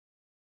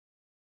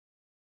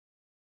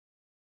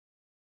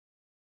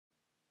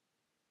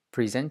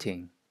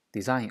Presenting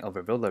design of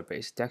a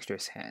roller-based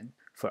dexterous hand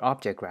for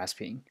object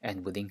grasping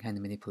and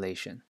within-hand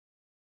manipulation.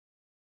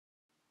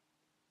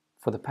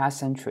 For the past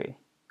century,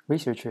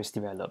 researchers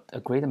developed a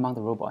great amount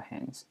of robot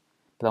hands,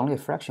 but only a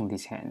fraction of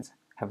these hands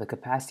have the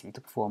capacity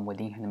to perform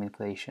within-hand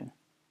manipulation.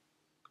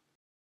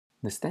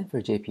 The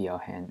Stanford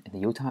JPL hand and the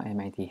Utah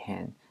MIT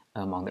hand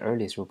are among the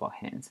earliest robot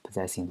hands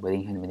possessing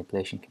within-hand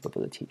manipulation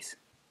capabilities.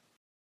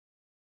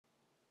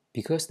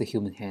 Because the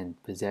human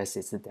hand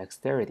possesses the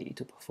dexterity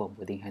to perform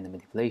within-hand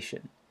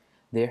manipulation,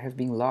 there have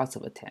been lots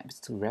of attempts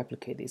to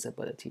replicate this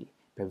ability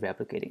by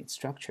replicating its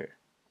structure.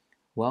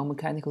 While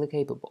mechanically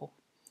capable,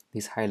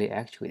 these highly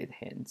actuated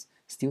hands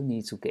still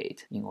need to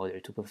gate in order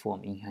to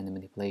perform in-hand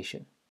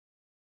manipulation.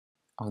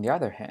 On the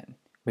other hand,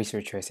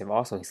 researchers have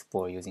also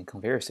explored using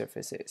conveyor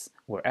surfaces,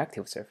 or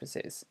active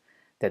surfaces,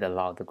 that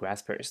allow the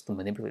graspers to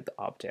manipulate the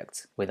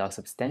objects without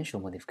substantial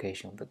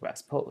modification of the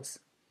grasp pose.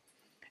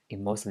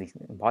 In most of these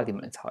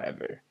embodiments,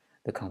 however,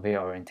 the conveyor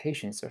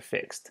orientations are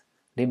fixed,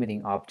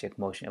 limiting object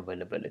motion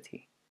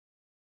availability.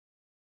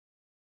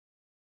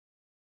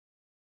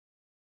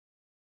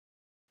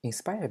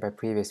 Inspired by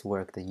previous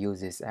work that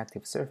uses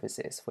active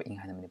surfaces for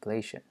in-hand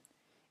manipulation,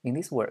 in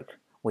this work,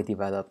 we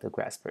developed a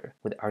grasper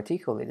with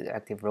articulated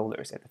active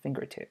rollers at the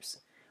fingertips,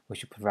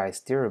 which provide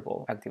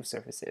steerable active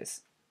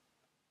surfaces.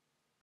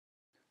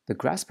 The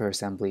grasper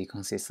assembly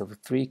consists of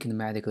 3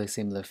 kinematically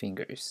similar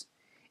fingers,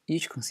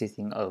 each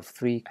consisting of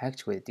 3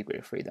 actuated degrees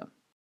of freedom.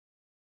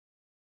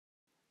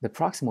 The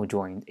proximal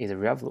joint is a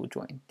revolute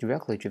joint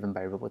directly driven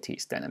by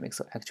Robot's dynamics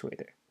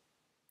actuator.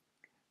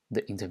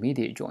 The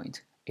intermediate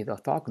joint is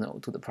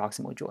orthogonal to the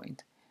proximal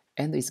joint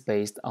and is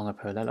based on a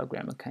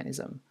parallelogram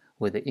mechanism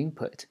with the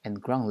input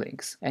and ground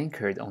links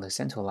anchored on the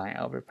central line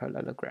of a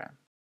parallelogram.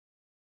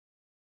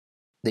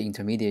 The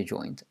intermediate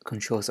joint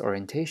controls the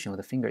orientation of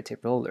the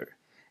fingertip roller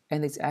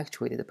and is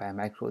actuated by a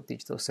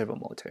micro-digital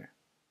servomotor.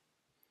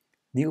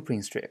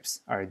 Neoprene strips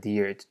are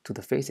adhered to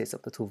the faces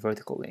of the 2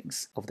 vertical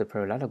links of the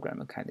parallelogram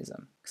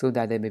mechanism so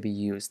that they may be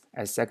used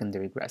as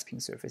secondary grasping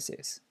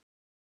surfaces.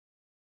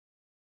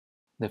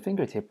 The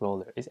fingertip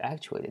roller is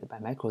actuated by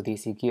a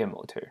micro-DC gear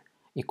motor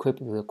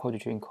equipped with a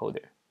quadrature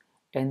encoder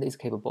and is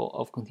capable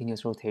of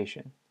continuous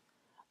rotation.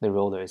 The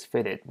roller is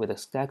fitted with a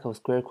stack of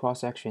square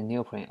cross-section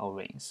neoprene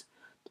O-rings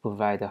to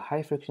provide a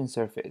high-friction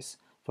surface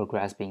for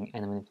grasping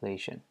and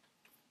manipulation.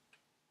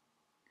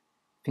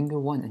 Finger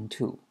 1 and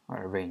 2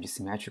 are arranged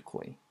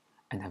symmetrically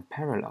and have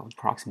parallel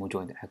proximal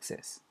joint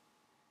axes.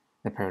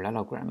 The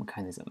parallelogram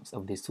mechanisms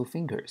of these 2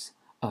 fingers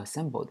are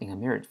assembled in a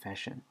mirrored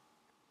fashion.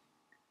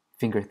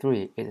 Finger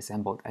 3 is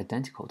assembled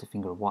identical to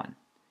finger 1,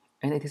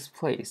 and it is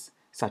placed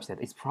such that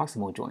its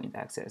proximal joint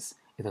axis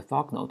is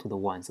orthogonal to the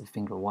ones of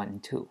finger 1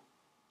 and 2.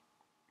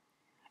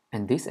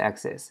 And this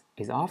axis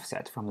is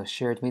offset from the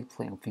shared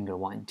midplane of finger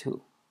 1 and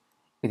 2.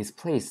 It is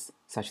placed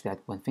such that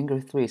when finger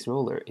 3's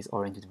roller is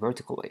oriented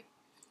vertically,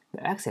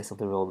 the axis of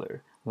the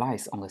roller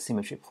lies on the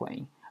symmetry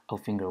plane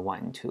of finger 1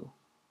 and 2.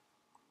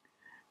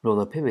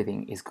 Roller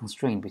pivoting is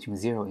constrained between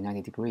 0 and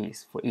 90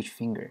 degrees for each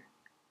finger.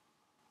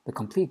 The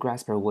complete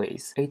grasper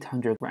weighs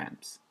 800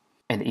 grams,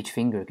 and each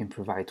finger can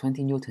provide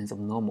 20 newtons of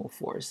normal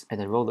force at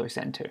the roller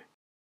center.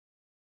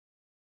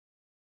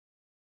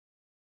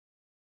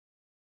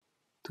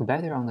 To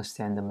better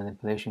understand the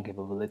manipulation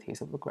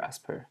capabilities of the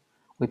grasper,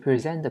 we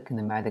present the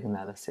kinematic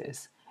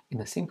analysis in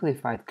the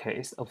simplified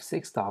case of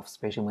 6-stop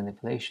spatial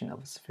manipulation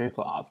of a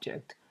spherical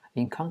object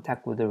in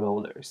contact with the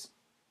rollers.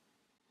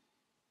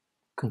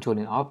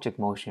 Controlling object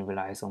motion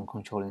relies on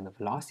controlling the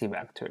velocity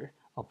vector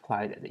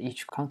applied at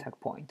each contact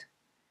point,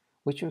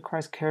 which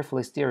requires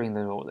carefully steering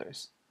the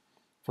rollers.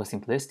 For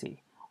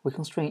simplicity, we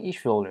constrain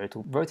each roller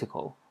to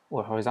vertical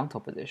or horizontal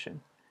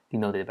position,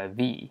 denoted by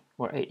V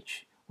or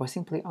H, or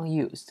simply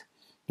unused,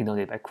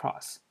 denoted by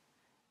cross.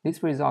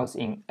 This results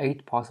in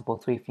 8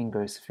 possible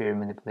 3-finger sphere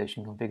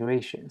manipulation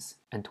configurations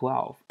and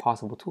 12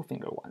 possible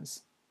 2-finger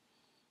ones.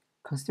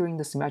 Considering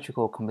the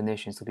symmetrical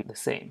combinations to be the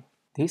same,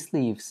 this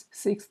leaves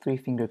 6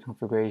 3-finger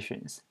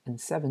configurations and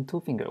 7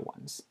 2-finger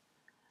ones.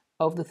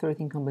 Of the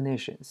 13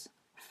 combinations,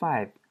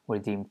 5 were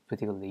deemed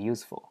particularly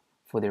useful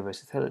for their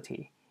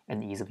versatility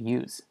and ease of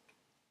use.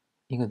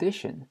 In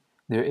addition,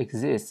 there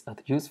exists a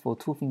useful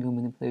 2-finger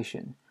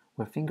manipulation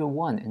where finger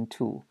 1 and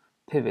 2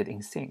 pivot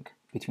in sync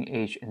between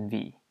H and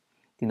V,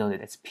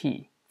 denoted as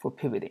P for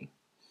pivoting,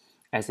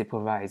 as it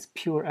provides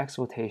pure X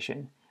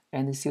rotation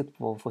and is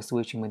suitable for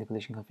switching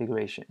manipulation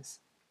configurations.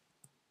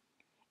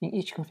 In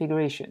each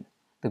configuration,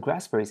 the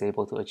grasper is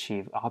able to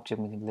achieve object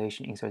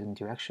manipulation in certain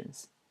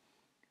directions.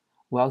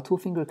 While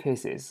 2-finger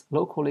cases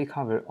locally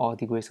cover all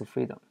degrees of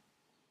freedom,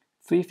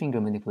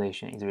 3-finger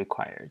manipulation is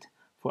required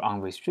for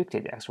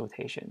unrestricted X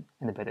rotation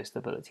and better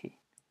stability.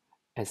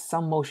 As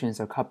some motions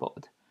are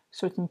coupled,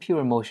 certain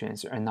pure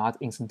motions are not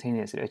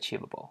instantaneously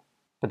achievable,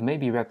 but may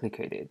be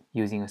replicated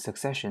using a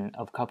succession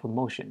of coupled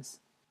motions.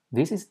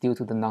 This is due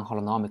to the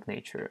non-holonomic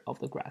nature of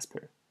the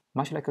grasper.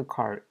 Much like a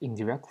car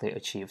indirectly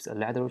achieves a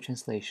lateral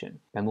translation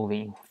by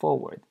moving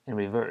forward and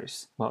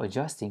reverse while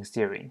adjusting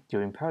steering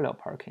during parallel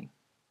parking.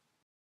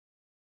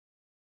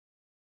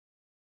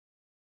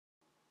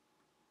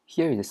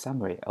 Here is a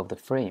summary of the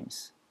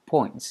frames,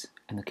 points,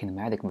 and the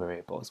kinematic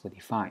variables we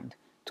defined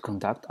to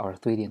conduct our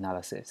 3D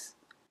analysis.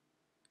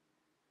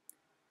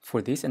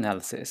 For this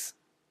analysis,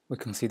 we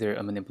consider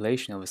a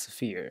manipulation of a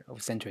sphere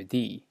of center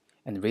D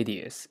and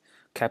radius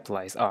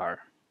capitalized R,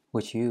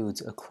 which yields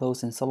a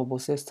closed and solvable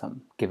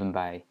system given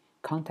by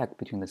contact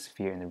between the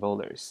sphere and the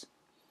rollers,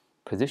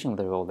 position of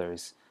the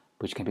rollers,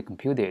 which can be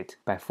computed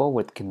by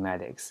forward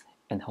kinematics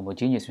and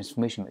homogeneous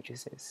transformation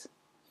matrices,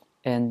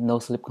 and no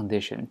slip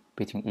condition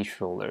between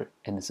each roller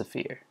and the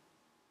sphere.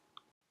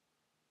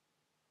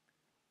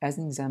 As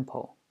an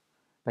example,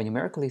 by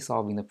numerically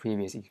solving the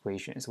previous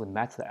equations with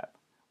MATLAB,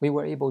 we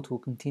were able to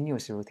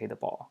continuously rotate the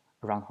ball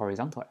around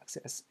horizontal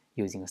axis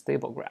using a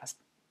stable grasp.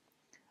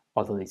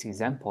 Although this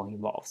example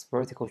involves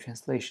vertical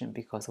translation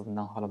because of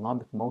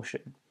non-holonomic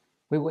motion,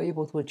 we were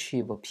able to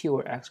achieve a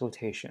pure x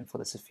rotation for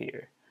the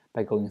sphere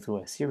by going through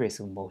a series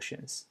of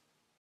motions.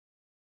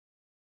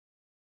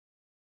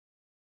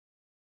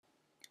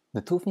 The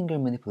two-finger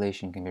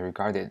manipulation can be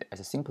regarded as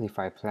a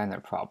simplified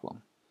planar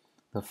problem.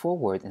 The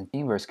forward and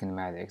inverse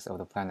kinematics of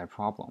the planar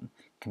problem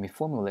can be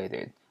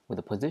formulated with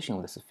the position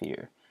of the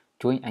sphere,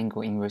 joint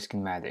angle inverse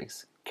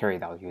kinematics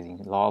carried out using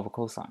the law of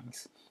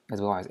cosines, as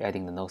well as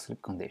adding the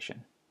no-slip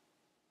condition.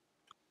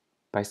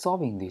 By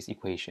solving these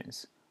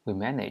equations, we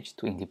managed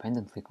to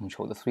independently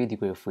control the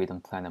 3-degree of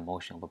freedom planar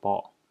motion of the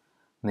ball,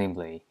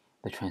 namely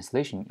the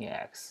translation in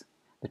x,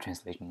 the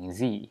translation in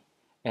z,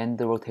 and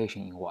the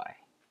rotation in y.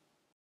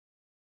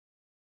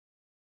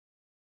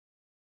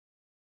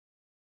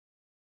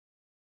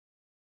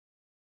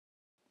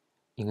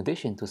 In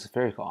addition to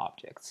spherical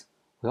objects,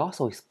 we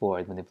also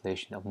explored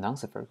manipulation of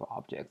non-spherical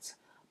objects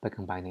by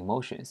combining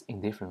motions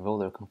in different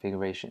roller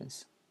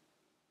configurations.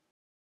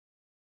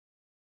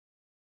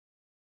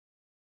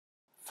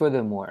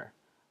 Furthermore,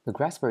 the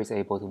grasper is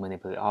able to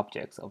manipulate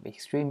objects of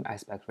extreme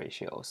aspect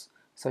ratios,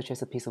 such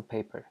as a piece of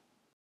paper.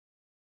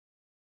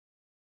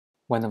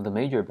 One of the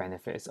major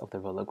benefits of the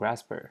roller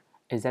grasper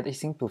is that it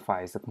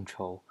simplifies the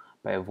control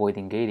by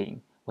avoiding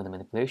gating when the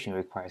manipulation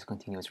requires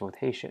continuous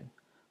rotation,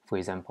 for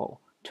example,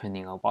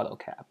 turning a bottle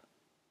cap.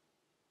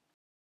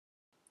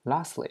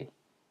 Lastly,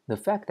 the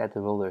fact that the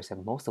rollers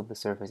have most of the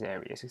surface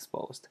areas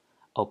exposed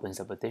opens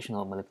up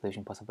additional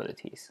manipulation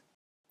possibilities.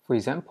 For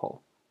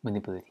example,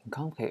 manipulating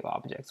concave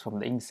objects from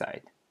the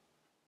inside.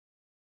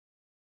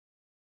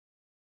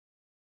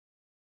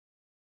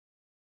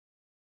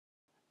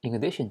 In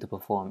addition to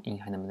perform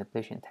in-hand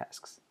manipulation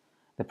tasks,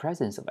 the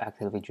presence of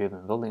actively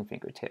driven rolling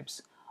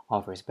fingertips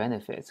offers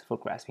benefits for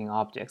grasping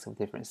objects of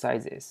different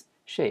sizes,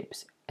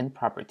 shapes, and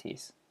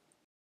properties.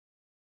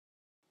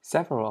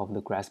 Several of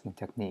the grasping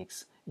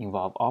techniques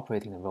involve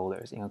operating the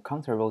rollers in a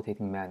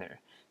counter-rotating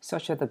manner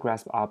such that the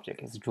grasped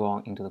object is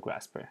drawn into the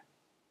grasper.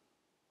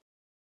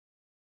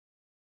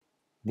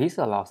 This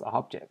allows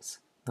objects,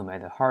 no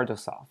matter hard or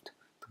soft,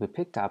 to be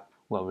picked up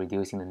while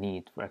reducing the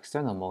need for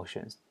external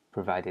motions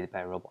provided by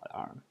a robot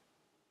arm.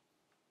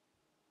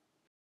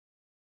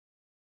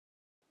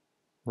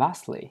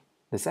 Lastly,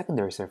 the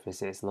secondary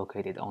surfaces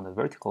located on the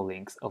vertical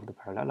links of the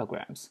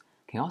parallelograms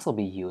can also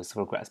be used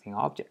for grasping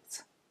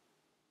objects.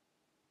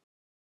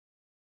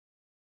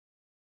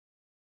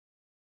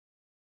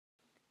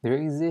 There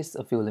exists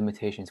a few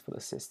limitations for the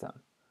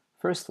system.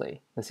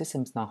 Firstly, the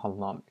system is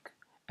non-holonomic,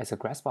 as a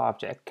grasped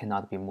object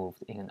cannot be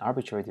moved in an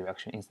arbitrary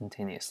direction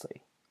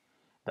instantaneously.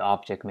 The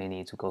object may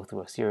need to go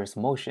through a series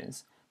of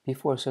motions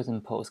before a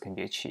certain pose can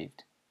be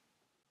achieved.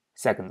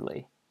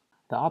 Secondly,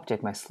 the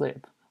object might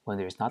slip when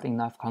there is not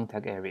enough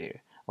contact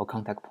area or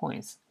contact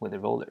points with the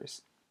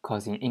rollers,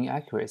 causing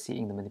inaccuracy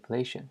in the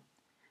manipulation.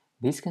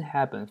 This can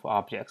happen for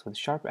objects with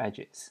sharp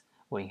edges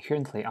or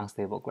inherently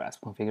unstable grasp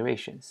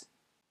configurations.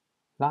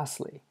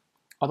 Lastly,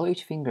 although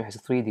each finger has a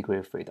 3-degree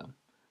of freedom,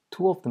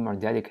 2 of them are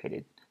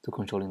dedicated to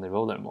controlling the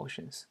roller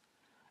motions,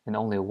 and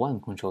only 1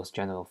 controls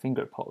general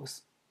finger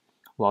pose.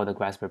 While the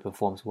grasper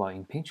performs well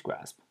in pinch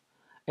grasp,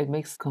 it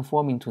makes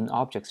conforming to an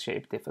object's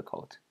shape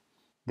difficult.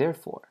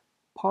 Therefore,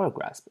 power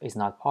grasp is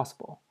not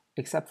possible,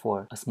 except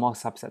for a small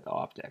subset of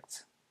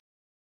objects.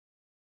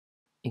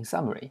 In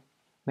summary,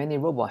 many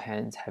robot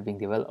hands have been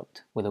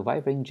developed with a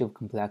wide range of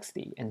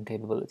complexity and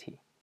capability.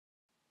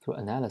 Through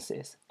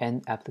analysis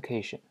and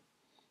application,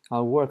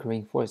 our work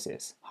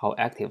reinforces how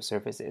active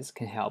surfaces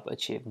can help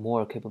achieve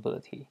more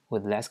capability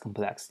with less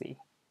complexity.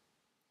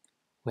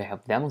 We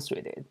have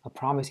demonstrated a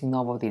promising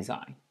novel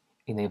design,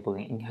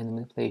 enabling in-hand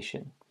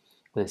manipulation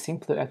with a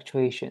simpler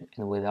actuation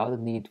and without the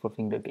need for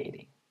finger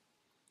gating.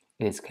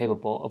 It is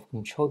capable of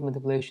controlled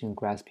manipulation and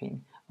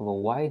grasping of a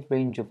wide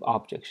range of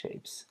object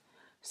shapes,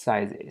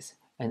 sizes,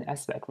 and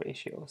aspect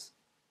ratios.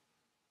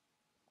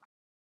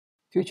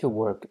 Future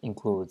work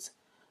includes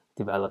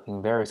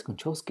developing various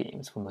control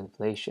schemes for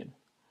manipulation,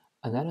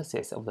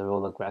 analysis of the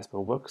roller grasper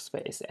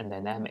workspace and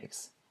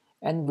dynamics,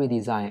 and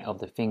redesign of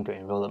the finger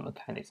and roller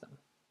mechanism.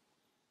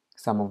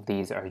 Some of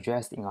these are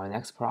addressed in our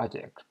next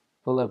project,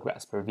 Roller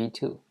Grasper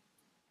V2.